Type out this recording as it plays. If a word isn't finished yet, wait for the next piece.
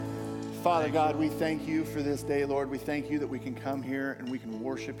Father God, we thank you for this day, Lord. We thank you that we can come here and we can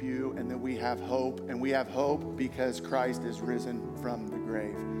worship you and that we have hope. And we have hope because Christ is risen from the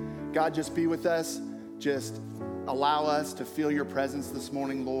grave. God, just be with us. Just allow us to feel your presence this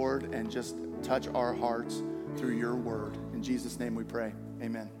morning, Lord, and just touch our hearts through your word. In Jesus' name we pray.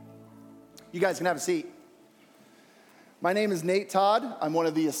 Amen. You guys can have a seat. My name is Nate Todd. I'm one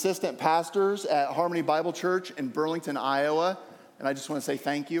of the assistant pastors at Harmony Bible Church in Burlington, Iowa. And I just want to say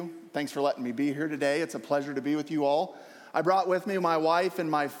thank you. Thanks for letting me be here today. It's a pleasure to be with you all. I brought with me my wife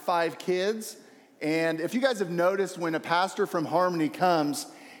and my 5 kids. And if you guys have noticed, when a pastor from Harmony comes,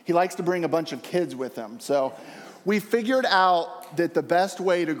 he likes to bring a bunch of kids with him. So we figured out that the best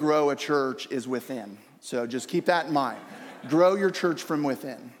way to grow a church is within. So just keep that in mind. Grow your church from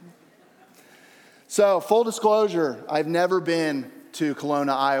within. So full disclosure, I've never been to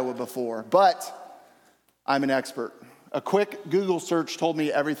Kelowna, Iowa before, but I'm an expert. A quick Google search told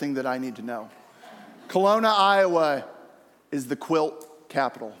me everything that I need to know. Kelowna, Iowa is the quilt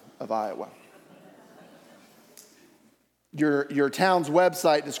capital of Iowa. Your town's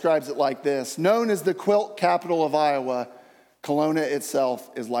website describes it like this. Known as the quilt capital of Iowa, Kelowna itself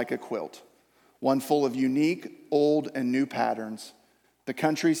is like a quilt, one full of unique, old, and new patterns. The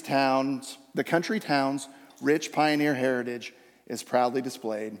country town's rich pioneer heritage is proudly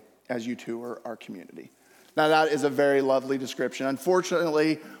displayed as you tour our community. Now, that is a very lovely description.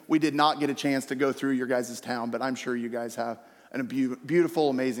 Unfortunately, we did not get a chance to go through your guys' town, but I'm sure you guys have a beautiful,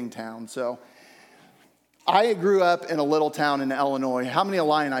 amazing town. So, I grew up in a little town in Illinois. How many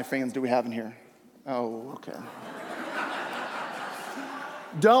Illini fans do we have in here? Oh, okay.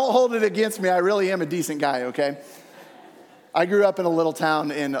 Don't hold it against me. I really am a decent guy, okay? I grew up in a little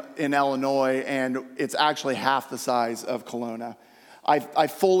town in Illinois, and it's actually half the size of Kelowna. I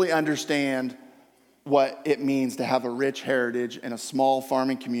fully understand what it means to have a rich heritage in a small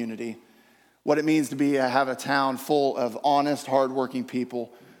farming community, what it means to have a town full of honest, hardworking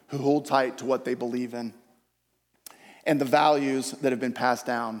people who hold tight to what they believe in, and the values that have been passed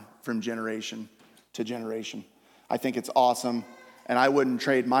down from generation to generation. I think it's awesome, and I wouldn't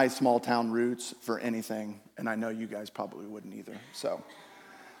trade my small town roots for anything, and I know you guys probably wouldn't either. So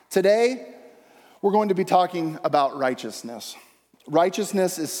today, we're going to be talking about righteousness.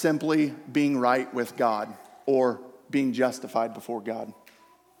 Righteousness is simply being right with God or being justified before God.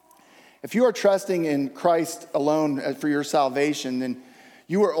 If you are trusting in Christ alone for your salvation, then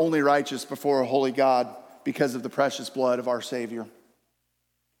you are only righteous before a holy God because of the precious blood of our Savior.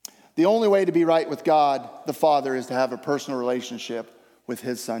 The only way to be right with God, the Father, is to have a personal relationship with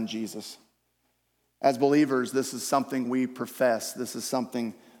his Son, Jesus. As believers, this is something we profess. This is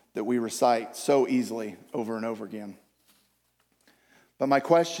something that we recite so easily over and over again. But my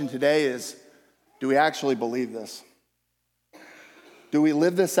question today is, do we actually believe this? Do we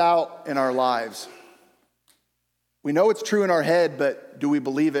live this out in our lives? We know it's true in our head, but do we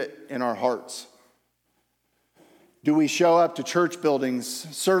believe it in our hearts? Do we show up to church buildings,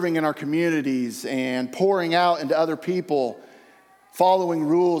 serving in our communities, and pouring out into other people, following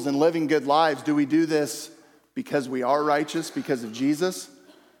rules and living good lives? Do we do this because we are righteous, because of Jesus,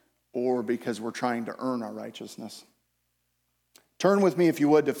 or because we're trying to earn our righteousness? Turn with me, if you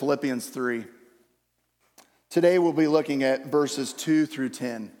would, to Philippians 3. Today we'll be looking at verses 2 through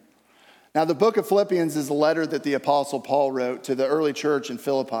 10. Now, the book of Philippians is a letter that the Apostle Paul wrote to the early church in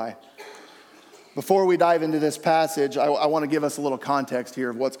Philippi. Before we dive into this passage, I want to give us a little context here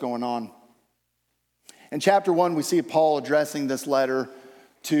of what's going on. In chapter 1, we see Paul addressing this letter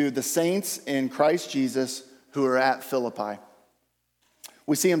to the saints in Christ Jesus who are at Philippi.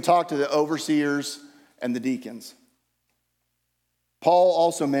 We see him talk to the overseers and the deacons. Paul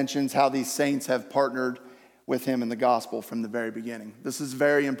also mentions how these saints have partnered with him in the gospel from the very beginning. This is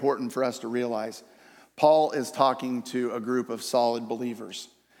very important for us to realize. Paul is talking to a group of solid believers.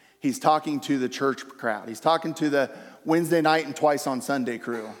 He's talking to the church crowd. He's talking to the Wednesday night and twice on Sunday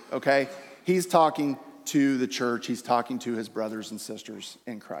crew, okay? He's talking to the church. He's talking to his brothers and sisters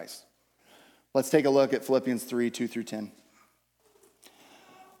in Christ. Let's take a look at Philippians 3, 2 through 10.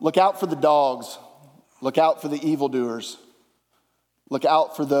 Look out for the dogs. Look out for the evildoers. Look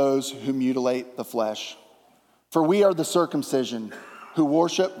out for those who mutilate the flesh. For we are the circumcision who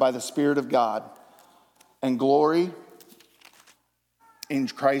worship by the Spirit of God and glory in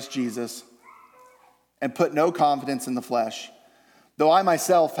Christ Jesus and put no confidence in the flesh, though I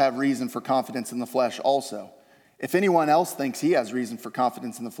myself have reason for confidence in the flesh also. If anyone else thinks he has reason for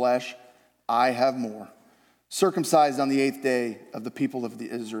confidence in the flesh, I have more. Circumcised on the 8th day of the people of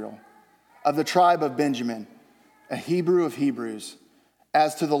Israel, of the tribe of Benjamin, a Hebrew of Hebrews,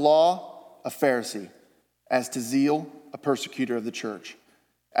 as to the law, a Pharisee, as to zeal, a persecutor of the church,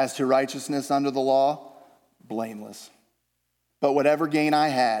 As to righteousness under the law, blameless. But whatever gain I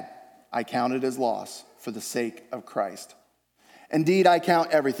had, I counted as loss for the sake of Christ. Indeed, I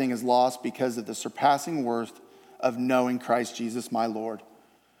count everything as loss because of the surpassing worth of knowing Christ Jesus my Lord.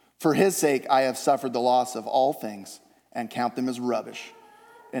 For his sake I have suffered the loss of all things and count them as rubbish,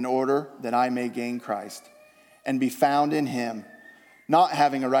 in order that I may gain Christ and be found in him, not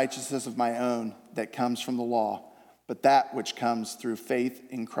having a righteousness of my own that comes from the law, but that which comes through faith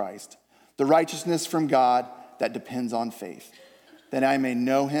in Christ, the righteousness from God that depends on faith, that I may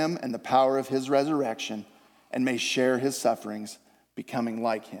know him and the power of his resurrection and may share his sufferings, becoming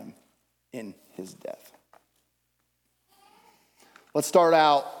like him in his death. Let's start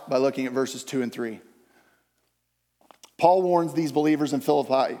out by looking at verses 2 and 3. Paul warns these believers in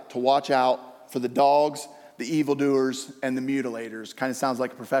Philippi to watch out for the dogs, the evildoers, and the mutilators. Kind of sounds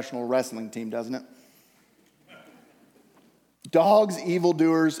like a professional wrestling team, doesn't it? Dogs,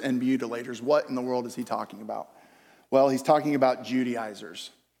 evildoers, and mutilators. What in the world is he talking about? Well, he's talking about Judaizers.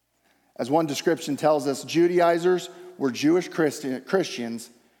 As one description tells us, Judaizers were Jewish Christians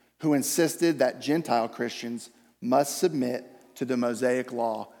who insisted that Gentile Christians must submit to the Mosaic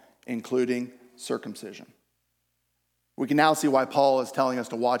law, including circumcision. We can now see why Paul is telling us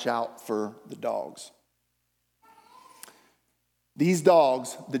to watch out for the dogs. These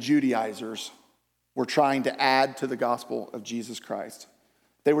dogs, the Judaizers, were trying to add to the gospel of Jesus Christ.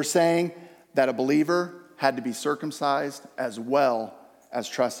 They were saying that a believer had to be circumcised as well as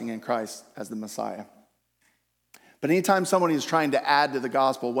trusting in Christ as the Messiah. But anytime someone is trying to add to the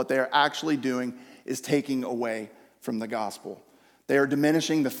gospel, what they are actually doing is taking away from the gospel. They are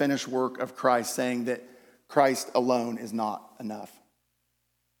diminishing the finished work of Christ, saying that Christ alone is not enough.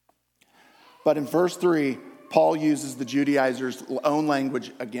 But in verse 3, Paul uses the Judaizers' own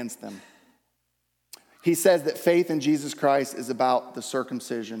language against them. He says that faith in Jesus Christ is about the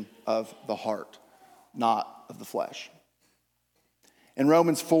circumcision of the heart, not of the flesh. In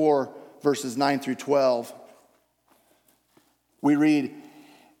Romans 4, verses 9 through 12, we read,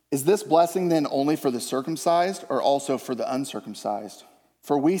 "Is this blessing then only for the circumcised or also for the uncircumcised?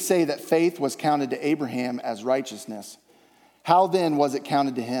 For we say that faith was counted to Abraham as righteousness. How then was it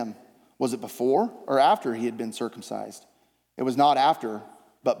counted to him? Was it before or after he had been circumcised? It was not after,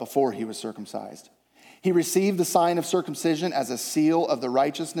 but before he was circumcised. He received the sign of circumcision as a seal of the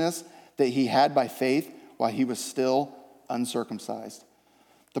righteousness that he had by faith while he was still uncircumcised.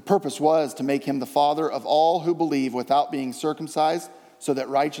 The purpose was to make him the father of all who believe without being circumcised, so that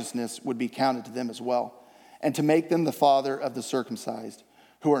righteousness would be counted to them as well, and to make them the father of the circumcised,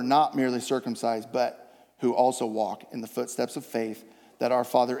 who are not merely circumcised, but who also walk in the footsteps of faith that our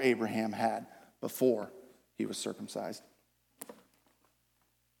father Abraham had before he was circumcised."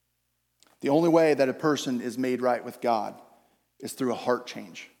 The only way that a person is made right with God is through a heart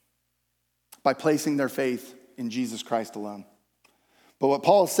change, by placing their faith in Jesus Christ alone. But what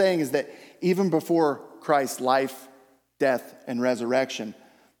Paul is saying is that even before Christ's life, death, and resurrection,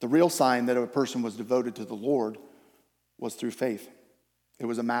 the real sign that a person was devoted to the Lord was through faith. It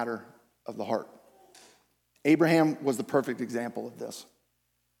was a matter of the heart. Abraham was the perfect example of this.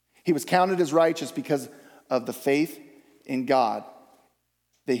 He was counted as righteous because of the faith in God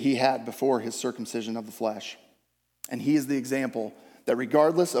that he had before his circumcision of the flesh. And he is the example that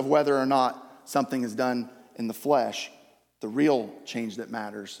regardless of whether or not something is done in the flesh, the real change that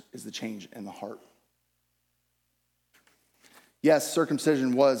matters is the change in the heart. Yes,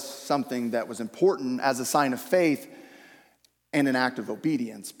 circumcision was something that was important as a sign of faith and an act of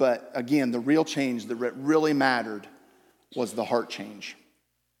obedience. But again, the real change that really mattered was the heart change.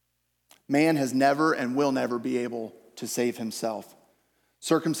 Man has never and will never be able to save himself.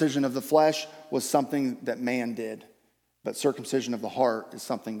 Circumcision of the flesh was something that man did, but circumcision of the heart is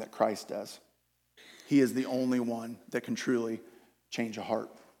something that Christ does. He is the only one that can truly change a heart.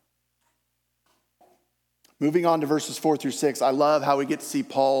 Moving on to verses 4 through 6, I love how we get to see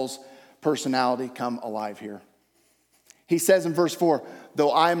Paul's personality come alive here. He says in verse 4,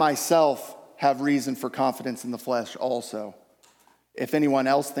 "Though I myself have reason for confidence in the flesh also. If anyone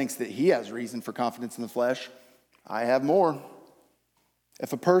else thinks that he has reason for confidence in the flesh, I have more.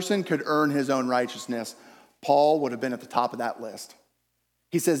 If a person could earn his own righteousness, Paul would have been at the top of that list."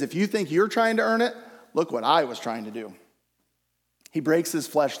 He says, if you think you're trying to earn it, look what I was trying to do. He breaks his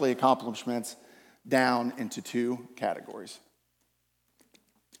fleshly accomplishments down into two categories.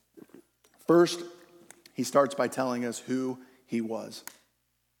 First, he starts by telling us who he was.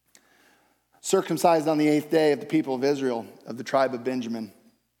 Circumcised on the 8th day of the people of Israel, of the tribe of Benjamin,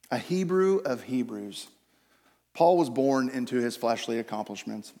 a Hebrew of Hebrews. Paul was born into his fleshly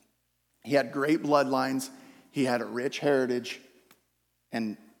accomplishments. He had great bloodlines. He had a rich heritage.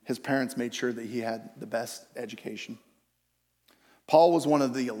 and his parents made sure that he had the best education. Paul was one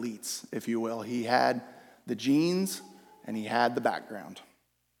of the elites, if you will. He had the genes and he had the background.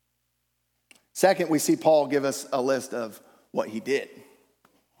 Second, we see Paul give us a list of what he did.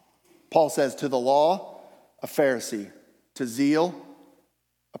 Paul says, to the law, a Pharisee. To zeal,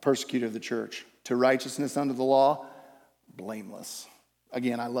 a persecutor of the church. To righteousness under the law, blameless.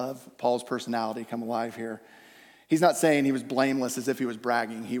 Again, I love Paul's personality come alive here. He's not saying he was blameless as if he was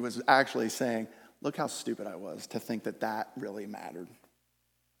bragging. He was actually saying, look how stupid I was to think that that really mattered.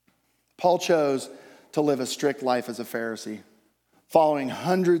 Paul chose to live a strict life as a Pharisee, following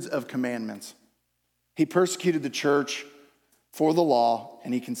hundreds of commandments. He persecuted the church for the law,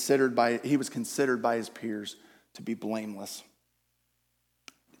 and he was considered by his peers to be blameless.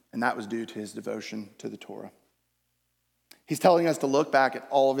 And that was due to his devotion to the Torah. He's telling us to look back at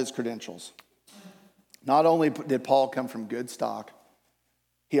all of his credentials. Not only did Paul come from good stock,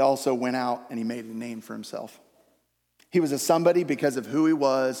 he also went out and he made a name for himself. He was a somebody because of who he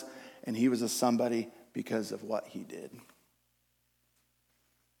was, and he was a somebody because of what he did.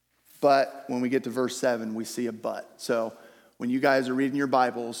 But when we get to verse 7, we see a but. So when you guys are reading your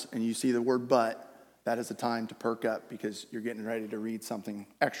Bibles and you see the word but, that is a time to perk up because you're getting ready to read something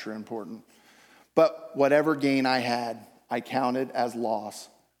extra important. But whatever gain I had, I counted as loss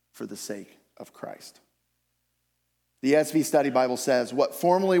for the sake of Christ. The ESV Study Bible says, what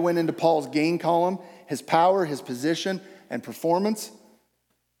formerly went into Paul's gain column, his power, his position, and performance,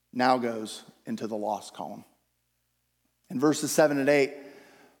 now goes into the loss column. In verses 7 and 8,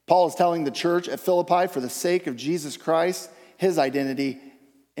 Paul is telling the church at Philippi, for the sake of Jesus Christ, his identity,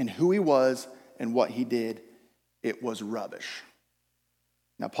 and who he was and what he did, it was rubbish.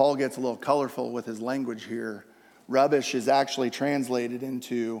 Now, Paul gets a little colorful with his language here. Rubbish is actually translated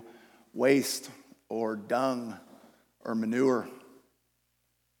into waste or dung or manure.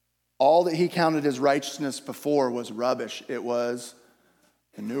 All that he counted as righteousness before was rubbish. It was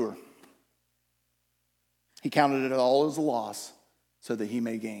manure. He counted it all as a loss so that he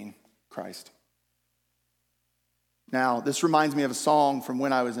may gain Christ. Now, this reminds me of a song from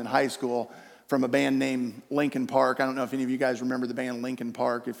when I was in high school from a band named Linkin Park. I don't know if any of you guys remember the band Linkin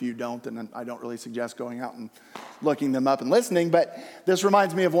Park. If you don't, then I don't really suggest going out and looking them up and listening. But this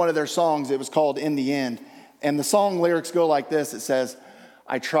reminds me of one of their songs. It was called In the End. And the song lyrics go like this. It says,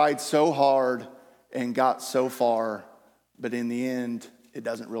 I tried so hard and got so far, but in the end, it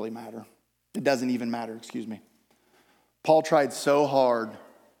doesn't really matter. It doesn't even matter, excuse me. Paul tried so hard,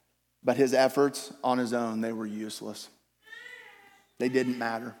 but his efforts on his own, they were useless. They didn't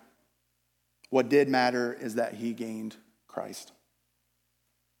matter. What did matter is that he gained Christ.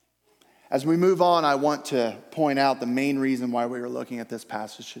 As we move on, I want to point out the main reason why we are looking at this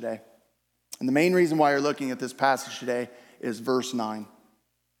passage today. And the main reason why you're looking at this passage today is verse 9.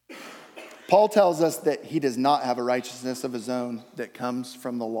 Paul tells us that he does not have a righteousness of his own that comes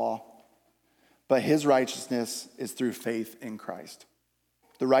from the law, but his righteousness is through faith in Christ.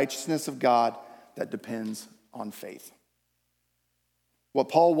 The righteousness of God that depends on faith. What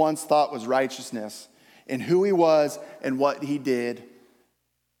Paul once thought was righteousness in who he was and what he did,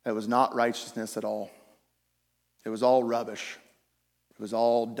 it was not righteousness at all. It was all rubbish. It was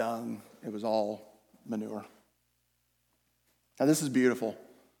all dung. It was all manure. Now this is beautiful.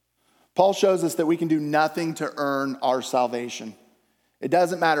 Paul shows us that we can do nothing to earn our salvation. It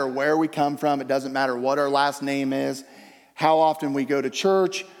doesn't matter where we come from. It doesn't matter what our last name is, how often we go to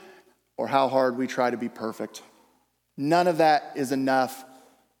church, or how hard we try to be perfect. None of that is enough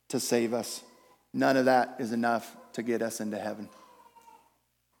to save us. None of that is enough to get us into heaven.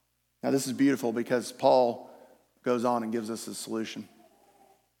 Now this is beautiful because Paul goes on and gives us a solution.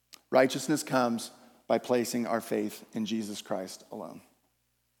 Righteousness comes by placing our faith in Jesus Christ alone.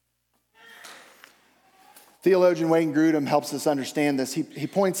 Theologian Wayne Grudem helps us understand this. He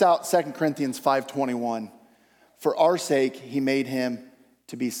points out 2 Corinthians 5:21. For our sake, he made him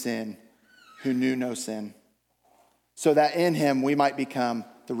to be sin, who knew no sin, so that in him we might become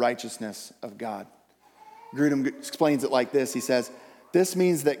the righteousness of God. Grudem explains it like this. He says, this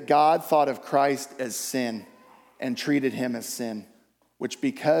means that God thought of Christ as sin and treated him as sin, which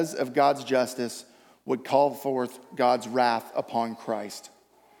because of God's justice would call forth God's wrath upon Christ.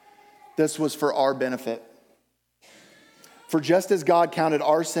 This was for our benefit. For just as God counted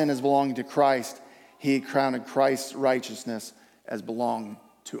our sin as belonging to Christ, he counted Christ's righteousness as belonging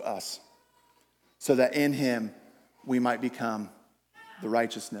to us, so that in him we might become the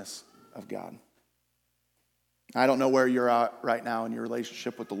righteousness of God. I don't know where you're at right now in your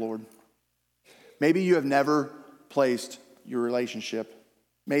relationship with the Lord. Maybe you have never placed your relationship,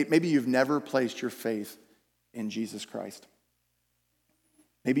 maybe you've never placed your faith in Jesus Christ.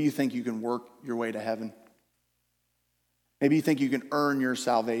 Maybe you think you can work your way to heaven. Maybe you think you can earn your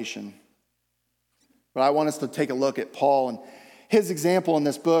salvation. But I want us to take a look at Paul and his example in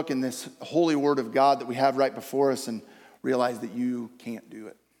this book and this holy word of God that we have right before us and realize that you can't do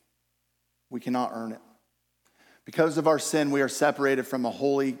it. We cannot earn it. Because of our sin, we are separated from a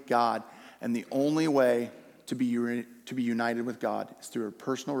holy God. And the only way to be united with God is through a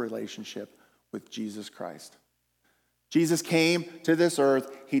personal relationship with Jesus Christ. Jesus came to this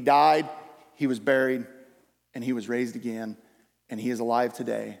earth. He died, he was buried, and he was raised again. And he is alive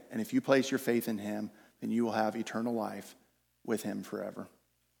today. And if you place your faith in him, then you will have eternal life with him forever.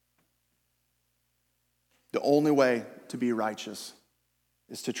 The only way to be righteous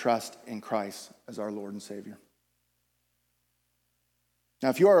is to trust in Christ as our Lord and Savior. Now,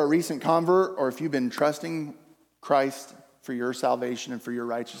 if you are a recent convert or if you've been trusting Christ for your salvation and for your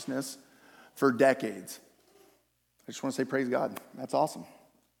righteousness for decades, I just want to say praise God. That's awesome.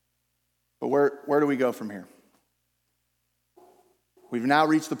 But where do we go from here? We've now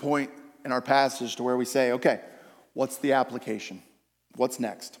reached the point in our passage to where we say, okay, what's the application? What's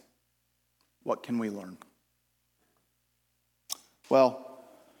next? What can we learn? Well,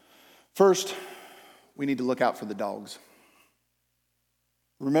 first, we need to look out for the dogs.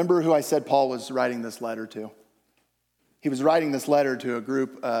 Remember who I said Paul was writing this letter to? He was writing this letter to a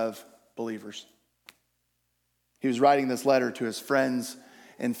group of believers. He was writing this letter to his friends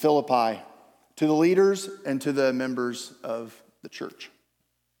in Philippi, to the leaders and to the members of the church.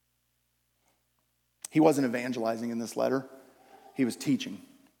 He wasn't evangelizing in this letter. He was teaching.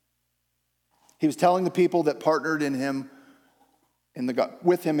 He was telling the people that partnered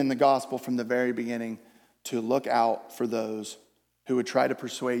with him in the gospel from the very beginning to look out for those who would try to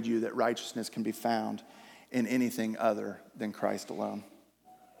persuade you that righteousness can be found in anything other than Christ alone.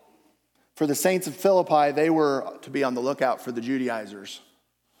 For the saints of Philippi, they were to be on the lookout for the Judaizers,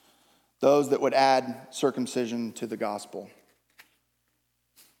 those that would add circumcision to the gospel.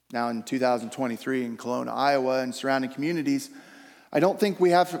 Now in 2023 in Kelowna, Iowa, and surrounding communities, I don't think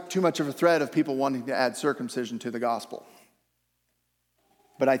we have too much of a threat of people wanting to add circumcision to the gospel.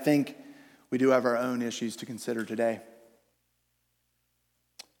 But I think we do have our own issues to consider today.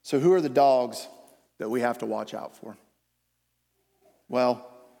 So who are the dogs that we have to watch out for? Well,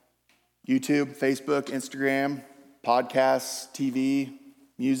 YouTube, Facebook, Instagram, podcasts, TV,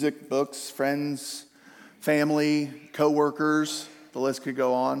 music, books, friends, family, co-workers, the list could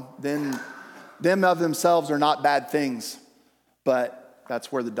go on. Then them of themselves are not bad things, but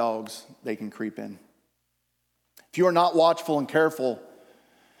that's where the dogs, they can creep in. If you are not watchful and careful,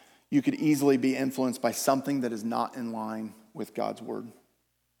 you could easily be influenced by something that is not in line with God's word.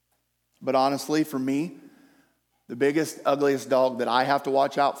 But honestly, for me, the biggest, ugliest dog that I have to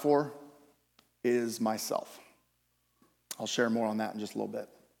watch out for is myself. I'll share more on that in just a little bit.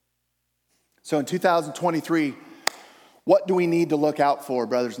 So in 2023, what do we need to look out for,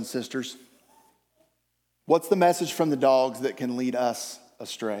 brothers and sisters? What's the message from the dogs that can lead us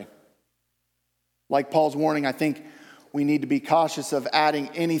astray? Like Paul's warning, I think we need to be cautious of adding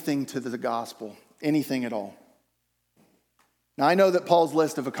anything to the gospel, anything at all. Now, I know that Paul's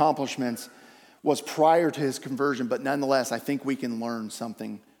list of accomplishments was prior to his conversion, but nonetheless, I think we can learn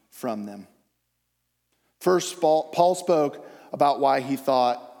something from them. First, Paul spoke about why he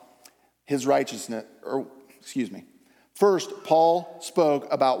thought his righteousness, First, Paul spoke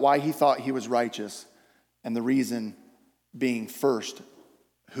about why he thought he was righteous, and the reason being first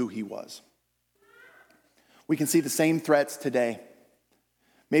who he was. We can see the same threats today.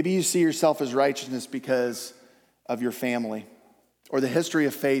 Maybe you see yourself as righteousness because of your family, or the history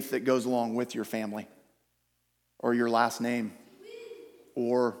of faith that goes along with your family, or your last name,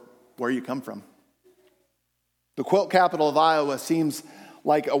 or where you come from. The quilt capital of Iowa seems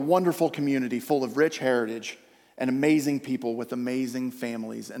like a wonderful community full of rich heritage and amazing people with amazing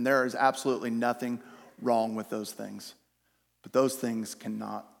families, and there is absolutely nothing wrong with those things. But those things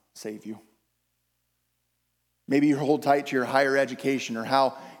cannot save you. Maybe you hold tight to your higher education or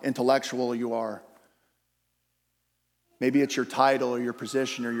how intellectual you are. Maybe it's your title or your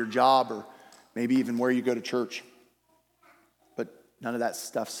position or your job or maybe even where you go to church. But none of that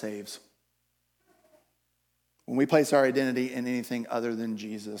stuff saves. When we place our identity in anything other than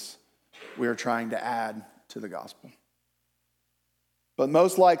Jesus, we are trying to add to the gospel. But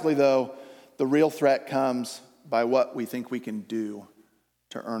most likely, though, the real threat comes by what we think we can do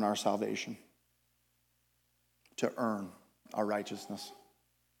to earn our salvation, to earn our righteousness.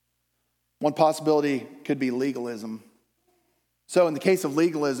 One possibility could be legalism. So in the case of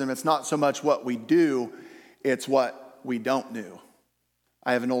legalism, it's not so much what we do, it's what we don't do.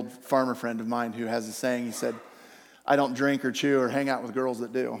 I have an old farmer friend of mine who has a saying. He said, I don't drink or chew or hang out with girls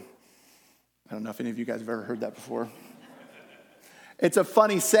that do. I don't know if any of you guys have ever heard that before. It's a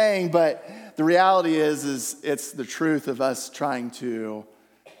funny saying, but the reality is it's the truth of us trying to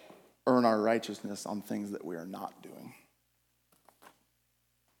earn our righteousness on things that we are not doing.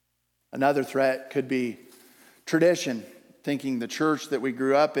 Another threat could be tradition, thinking the church that we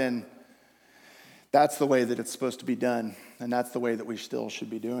grew up in, that's the way that it's supposed to be done, and that's the way that we still should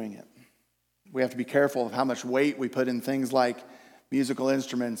be doing it. We have to be careful of how much weight we put in things like musical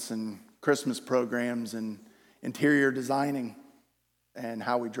instruments and Christmas programs and interior designing and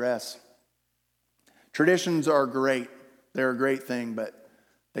how we dress. Traditions are great. They're a great thing, but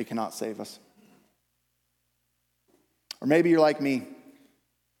they cannot save us. Or maybe you're like me.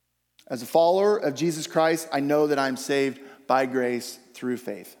 As a follower of Jesus Christ, I know that I'm saved by grace through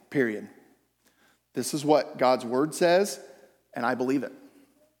faith, period. This is what God's word says, and I believe it.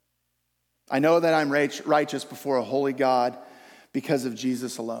 I know that I'm righteous before a holy God because of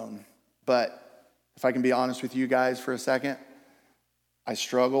Jesus alone. But if I can be honest with you guys for a second, I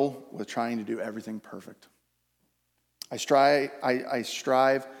struggle with trying to do everything perfect. I strive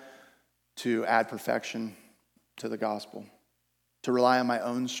to add perfection to the gospel, to rely on my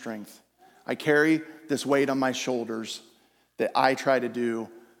own strength. I carry this weight on my shoulders that I try to do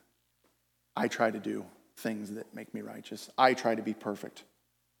things that make me righteous. I try to be perfect.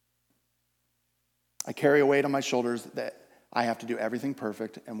 I carry a weight on my shoulders that I have to do everything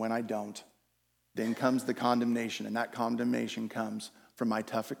perfect, and when I don't, then comes the condemnation, and that condemnation comes from my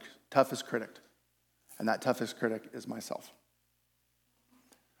toughest critic, and that toughest critic is myself.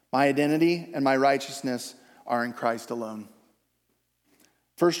 My identity and my righteousness are in Christ alone.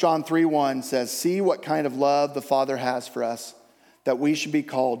 1 John 3:1 says, "See what kind of love the Father has for us, that we should be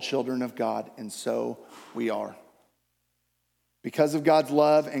called children of God, and so we are." Because of God's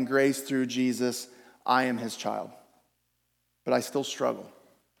love and grace through Jesus, I am his child. But I still struggle.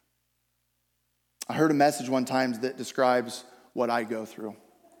 I heard a message one time that describes what I go through,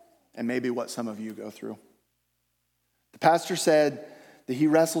 and maybe what some of you go through. The pastor said that he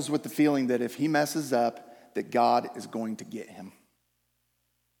wrestles with the feeling that if he messes up, that God is going to get him.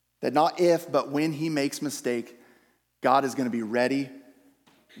 That not if, but when he makes a mistake, God is going to be ready,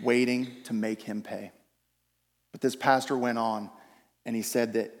 waiting to make him pay. But this pastor went on, and he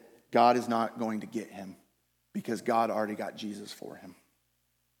said that God is not going to get him because God already got Jesus for him.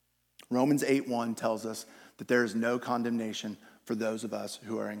 Romans 8:1 tells us that there is no condemnation for those of us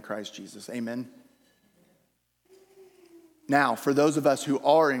who are in Christ Jesus. Amen? Now, for those of us who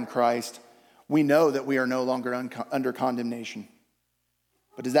are in Christ, we know that we are no longer under condemnation.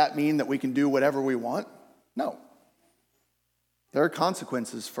 But does that mean that we can do whatever we want? No. There are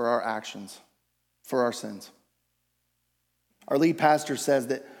consequences for our actions, for our sins. Our lead pastor says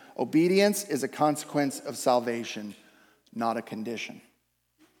that obedience is a consequence of salvation, not a condition.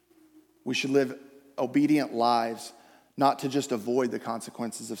 We should live obedient lives, not to just avoid the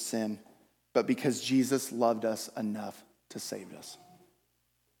consequences of sin, but because Jesus loved us enough to save us.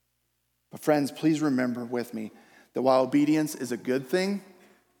 But friends, please remember with me that while obedience is a good thing,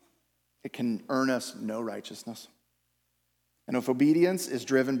 it can earn us no righteousness. And if obedience is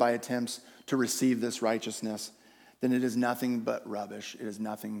driven by attempts to receive this righteousness, then it is nothing but rubbish. It is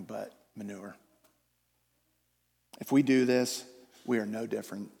nothing but manure. If we do this, we are no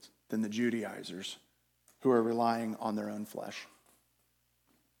different than the Judaizers who are relying on their own flesh.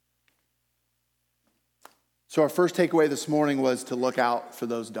 So our first takeaway this morning was to look out for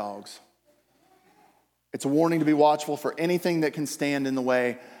those dogs. It's a warning to be watchful for anything that can stand in the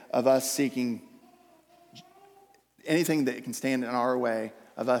way of us seeking, anything that can stand in our way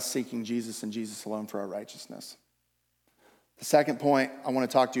of us seeking Jesus and Jesus alone for our righteousness. The second point I want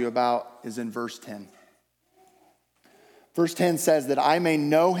to talk to you about is in verse 10. Verse 10 says that I may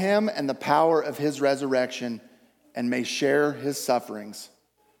know him and the power of his resurrection and may share his sufferings,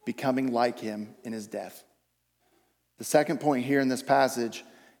 becoming like him in his death. The second point here in this passage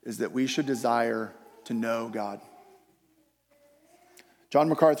is that we should desire to know God. John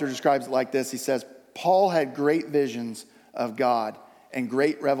MacArthur describes it like this. He says, Paul had great visions of God and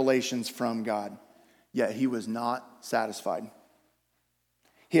great revelations from God, yet he was not satisfied.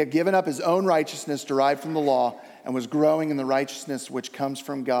 He had given up his own righteousness derived from the law and was growing in the righteousness which comes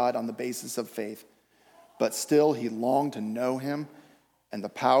from God on the basis of faith. But still he longed to know him and the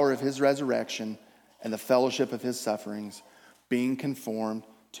power of his resurrection and the fellowship of his sufferings, being conformed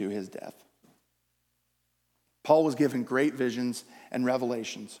to his death. Paul was given great visions and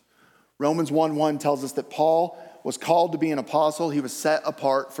revelations. Romans 1:1 tells us that Paul was called to be an apostle. He was set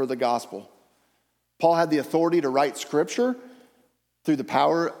apart for the gospel. Paul had the authority to write scripture through the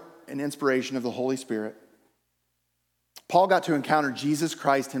power and inspiration of the Holy Spirit. Paul got to encounter Jesus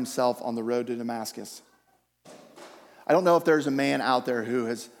Christ himself on the road to Damascus. I don't know if there's a man out there who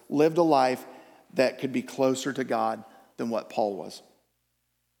has lived a life that could be closer to God than what Paul was.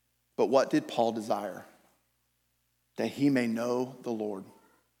 But what did Paul desire? That he may know the Lord.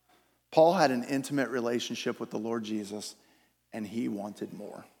 Paul had an intimate relationship with the Lord Jesus, and he wanted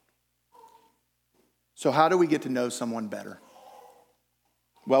more. So how do we get to know someone better?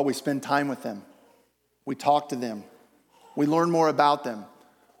 Well, we spend time with them. We talk to them. We learn more about them.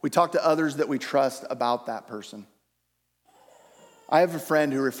 We talk to others that we trust about that person. I have a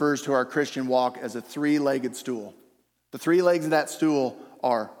friend who refers to our Christian walk as a three-legged stool. The three legs of that stool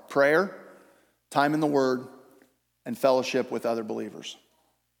are prayer, time in the Word, and fellowship with other believers.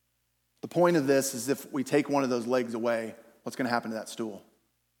 The point of this is if we take one of those legs away, what's going to happen to that stool?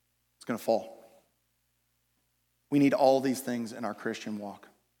 It's going to fall. We need all these things in our Christian walk.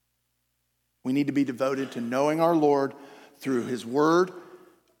 We need to be devoted to knowing our Lord through His Word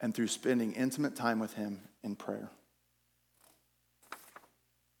and through spending intimate time with Him in prayer.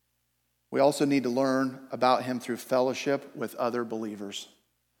 We also need to learn about Him through fellowship with other believers.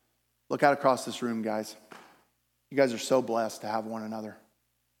 Look out across this room, guys. You guys are so blessed to have one another.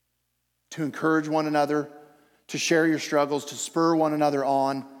 To encourage one another, to share your struggles, to spur one another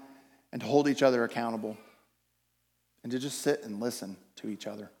on, and to hold each other accountable. And to just sit and listen to each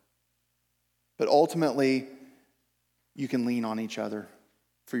other. But ultimately, you can lean on each other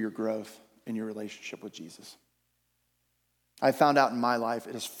for your growth in your relationship with Jesus. I found out in my life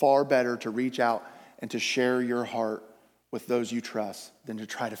it is far better to reach out and to share your heart with those you trust than to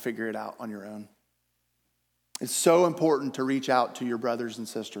try to figure it out on your own. It's so important to reach out to your brothers and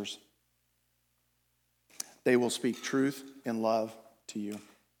sisters. They will speak truth and love to you.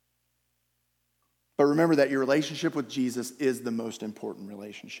 But remember that your relationship with Jesus is the most important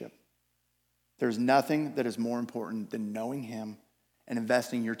relationship. There's nothing that is more important than knowing Him and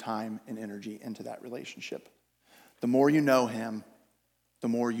investing your time and energy into that relationship. The more you know Him, the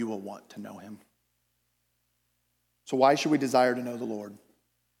more you will want to know Him. So why should we desire to know the Lord?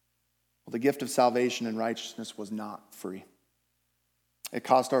 Well, the gift of salvation and righteousness was not free. It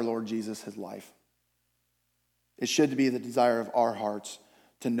cost our Lord Jesus His life. It should be the desire of our hearts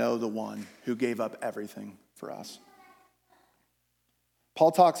to know the one who gave up everything for us.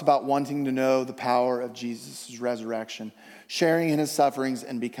 Paul talks about wanting to know the power of Jesus' resurrection, sharing in His sufferings,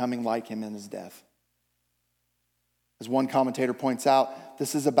 and becoming like Him in His death. As one commentator points out,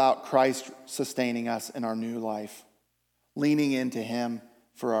 this is about Christ sustaining us in our new life, leaning into Him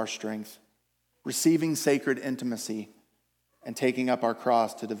for our strength, receiving sacred intimacy, and taking up our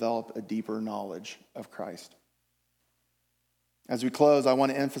cross to develop a deeper knowledge of Christ. As we close, I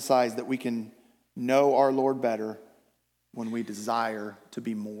want to emphasize that we can know our Lord better when we desire to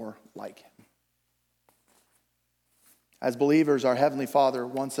be more like Him. As believers, our Heavenly Father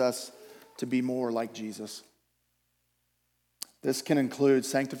wants us to be more like Jesus. This can include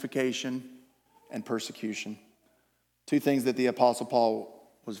sanctification and persecution, two things that the Apostle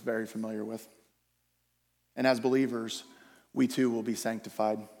Paul was very familiar with. And as believers, we too will be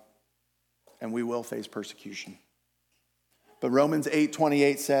sanctified, and we will face persecution. But Romans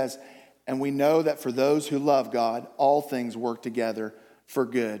 8:28 says, "And we know that for those who love God, all things work together for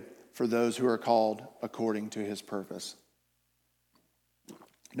good, for those who are called according to His purpose."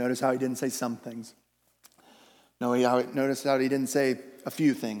 Notice how he didn't say some things. Notice how he didn't say a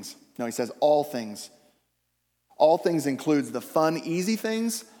few things. No, he says all things. All things includes the fun, easy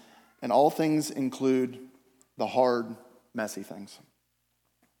things, and all things include the hard, messy things.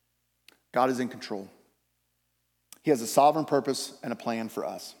 God is in control. He has a sovereign purpose and a plan for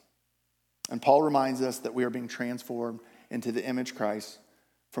us. And Paul reminds us that we are being transformed into the image of Christ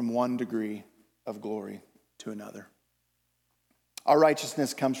from one degree of glory to another. Our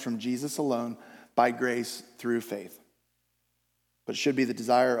righteousness comes from Jesus alone by grace through faith. But it should be the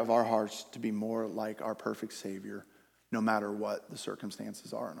desire of our hearts to be more like our perfect Savior, no matter what the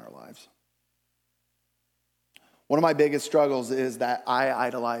circumstances are in our lives. One of my biggest struggles is that I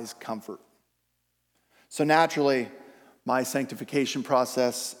idolize comfort. So naturally, my sanctification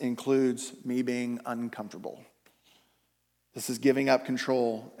process includes me being uncomfortable. This is giving up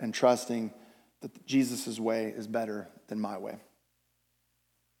control and trusting that Jesus' way is better than my way.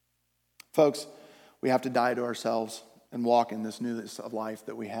 Folks, we have to die to ourselves and walk in this newness of life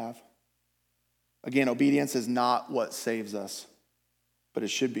that we have. Again, obedience is not what saves us, but we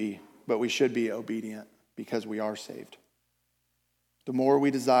should be obedient because we are saved. The more we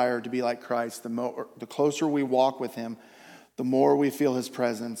desire to be like Christ, the closer we walk with Him, the more we feel His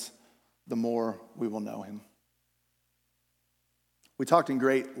presence, the more we will know Him. We talked in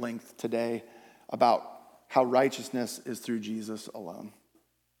great length today about how righteousness is through Jesus alone.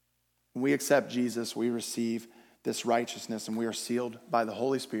 When we accept Jesus, we receive this righteousness, and we are sealed by the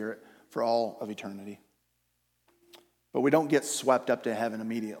Holy Spirit for all of eternity. But we don't get swept up to heaven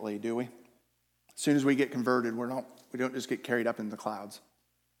immediately, do we? As soon as we get converted, we don't just get carried up in the clouds.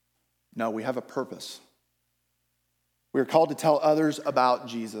 No, we have a purpose. We are called to tell others about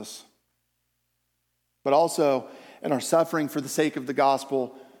Jesus. But also, in our suffering for the sake of the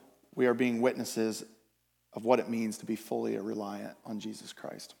gospel, we are being witnesses of what it means to be fully reliant on Jesus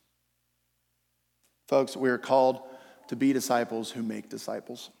Christ. Folks, we are called to be disciples who make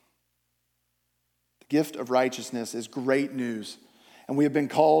disciples. The gift of righteousness is great news, and we have been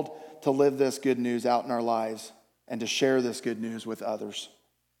called to live this good news out in our lives and to share this good news with others,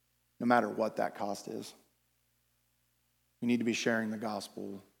 no matter what that cost is. We need to be sharing the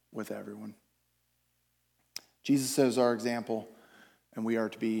gospel with everyone. Jesus is our example, and we are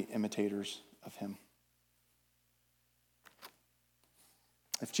to be imitators of him.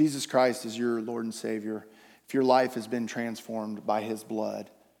 If Jesus Christ is your Lord and Savior, if your life has been transformed by his blood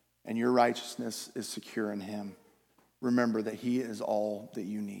and your righteousness is secure in him, remember that he is all that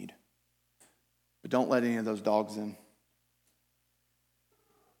you need. But don't let any of those dogs in.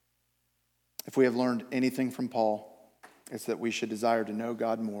 If we have learned anything from Paul, it's that we should desire to know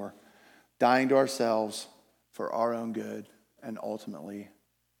God more, dying to ourselves for our own good and ultimately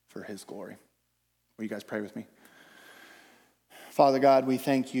for his glory. Will you guys pray with me? Father God, we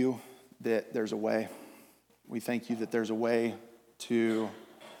thank you that there's a way. We thank you that there's a way to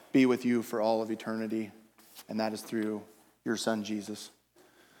be with you for all of eternity, and that is through your Son, Jesus.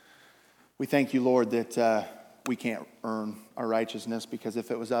 We thank you, Lord, that we can't earn our righteousness, because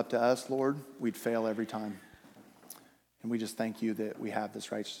if it was up to us, Lord, we'd fail every time. And we just thank you that we have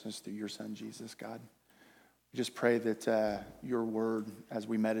this righteousness through your Son, Jesus, God. We just pray that your word, as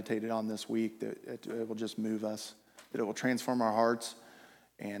we meditated on this week, that it will just move us, that it will transform our hearts,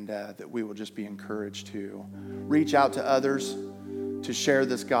 and that we will just be encouraged to reach out to others, to share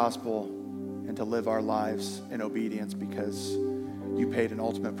this gospel, and to live our lives in obedience, because you paid an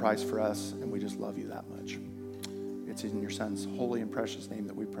ultimate price for us, and we just love you that much. It's in your Son's holy and precious name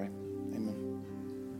that we pray.